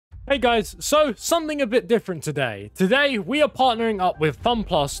Hey guys, so something a bit different today. Today, we are partnering up with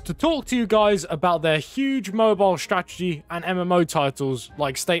FunPlus to talk to you guys about their huge mobile strategy and MMO titles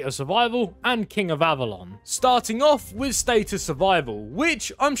like State of Survival and King of Avalon. Starting off with State of Survival,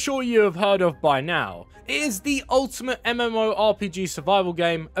 which I'm sure you have heard of by now. It is the ultimate MMORPG survival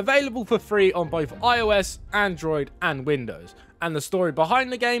game available for free on both iOS, Android, and Windows. And the story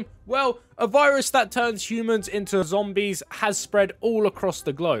behind the game? Well, a virus that turns humans into zombies has spread all across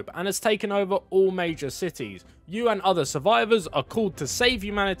the globe and has taken over all major cities. You and other survivors are called to save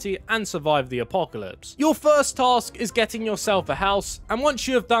humanity and survive the apocalypse. Your first task is getting yourself a house, and once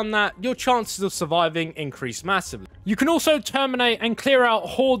you have done that, your chances of surviving increase massively. You can also terminate and clear out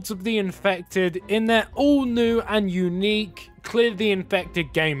hordes of the infected in their all new and unique Clear the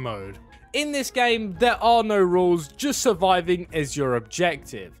Infected game mode. In this game, there are no rules, just surviving is your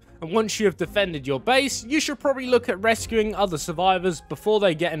objective. And once you have defended your base, you should probably look at rescuing other survivors before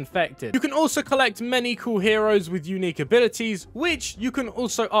they get infected. You can also collect many cool heroes with unique abilities, which you can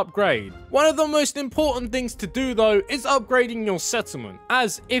also upgrade. One of the most important things to do though is upgrading your settlement,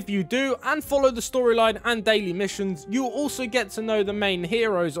 as if you do and follow the storyline and daily missions, you will also get to know the main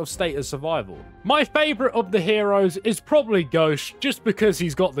heroes of State of Survival. My favourite of the heroes is probably Ghost, just because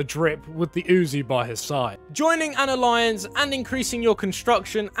he's got the drip with the Uzi by his side. Joining an alliance and increasing your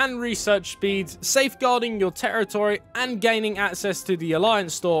construction and research speeds, safeguarding your territory, and gaining access to the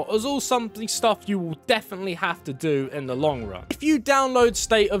Alliance store is all something stuff you will definitely have to do in the long run. If you download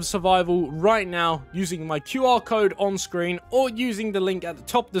State of Survival right now using my QR code on screen or using the link at the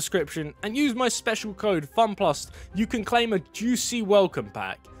top description and use my special code FUNPLUS, you can claim a juicy welcome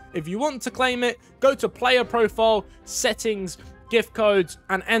pack. If you want to claim it, go to player profile, settings, gift codes,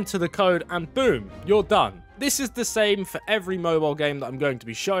 and enter the code, and boom, you're done. This is the same for every mobile game that I'm going to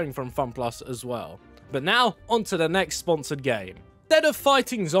be showing from FunPlus as well. But now, on to the next sponsored game. Instead of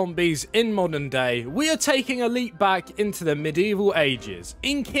fighting zombies in modern day, we are taking a leap back into the medieval ages,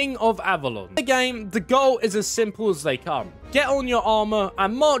 in King of Avalon. In the game, the goal is as simple as they come. Get on your armor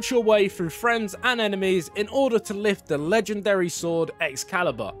and march your way through friends and enemies in order to lift the legendary sword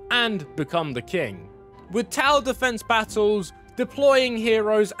Excalibur and become the king. With tower defense battles, deploying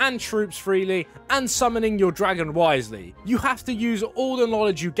heroes and troops freely, and summoning your dragon wisely. You have to use all the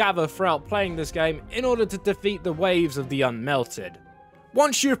knowledge you gather throughout playing this game in order to defeat the waves of the Unmelted.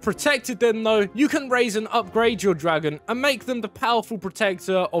 Once you've protected them though, you can raise and upgrade your dragon and make them the powerful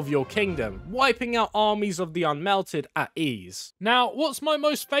protector of your kingdom, wiping out armies of the Unmelted at ease. Now, what's my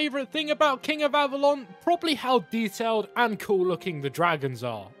most favourite thing about King of Avalon? Probably how detailed and cool looking the dragons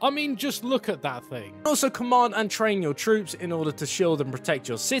are. I mean, just look at that thing. Also command and train your troops in order to shield and protect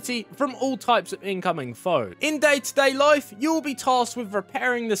your city from all types of incoming foes. In day-to-day life, you will be tasked with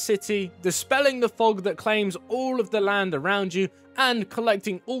repairing the city, dispelling the fog that claims all of the land around you, and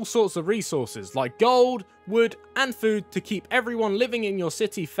collecting all sorts of resources like gold, wood, and food to keep everyone living in your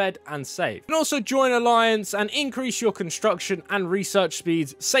city fed and safe. You can also join Alliance and increase your construction and research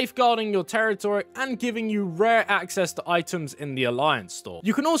speeds, safeguarding your territory and giving you rare access to items in the Alliance store.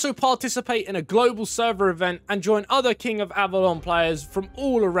 You can also participate in a global server event and join other King of Avalon players from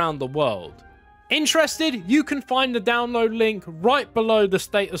all around the world. Interested? You can find the download link right below the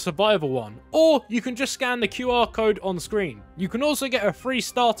State of Survival one, or you can just scan the QR code on screen. You can also get a free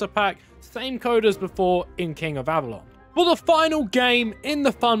starter pack, same code as before in King of Avalon. For the final game in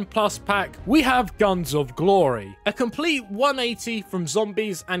the FunPlus pack, we have Guns of Glory, a complete 180 from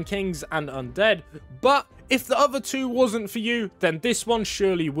zombies and kings and undead, but if the other two wasn't for you, then this one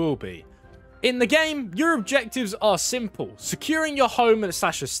surely will be. In the game, your objectives are simple: securing your home /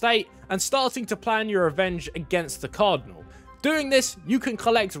 estate and starting to plan your revenge against the Cardinal. Doing this, you can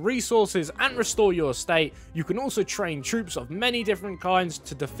collect resources and restore your estate. You can also train troops of many different kinds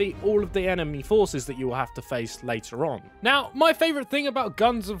to defeat all of the enemy forces that you will have to face later on. Now, my favourite thing about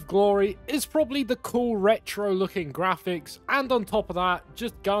Guns of Glory is probably the cool retro looking graphics, and on top of that,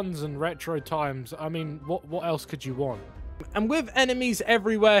 just guns and retro times. I mean, what else could you want? And with enemies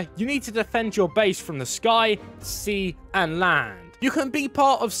everywhere, you need to defend your base from the sky, sea, and land. You can be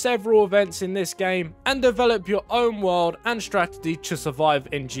part of several events in this game and develop your own world and strategy to survive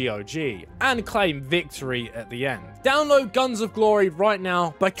in GOG and claim victory at the end. Download Guns of Glory right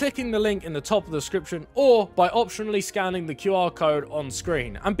now by clicking the link in the top of the description or by optionally scanning the QR code on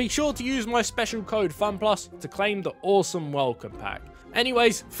screen, and be sure to use my special code FUNPLUS to claim the awesome welcome pack.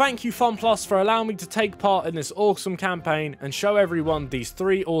 Anyways, thank you FunPlus for allowing me to take part in this awesome campaign and show everyone these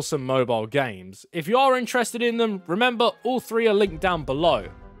 3 awesome mobile games. If you are interested in them, remember all 3 are linked down below.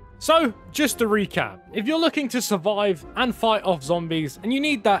 So, just to recap, if you're looking to survive and fight off zombies and you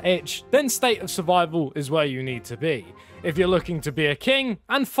need that itch, then State of Survival is where you need to be. If you're looking to be a king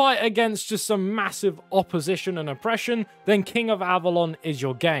and fight against just some massive opposition and oppression, then King of Avalon is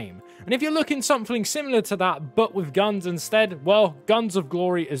your game. And if you're looking something similar to that, but with guns instead, well, Guns of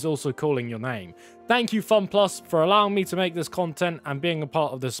Glory is also calling your name. Thank you FunPlus for allowing me to make this content and being a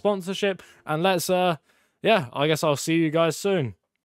part of this sponsorship, and let's, yeah, I guess I'll see you guys soon.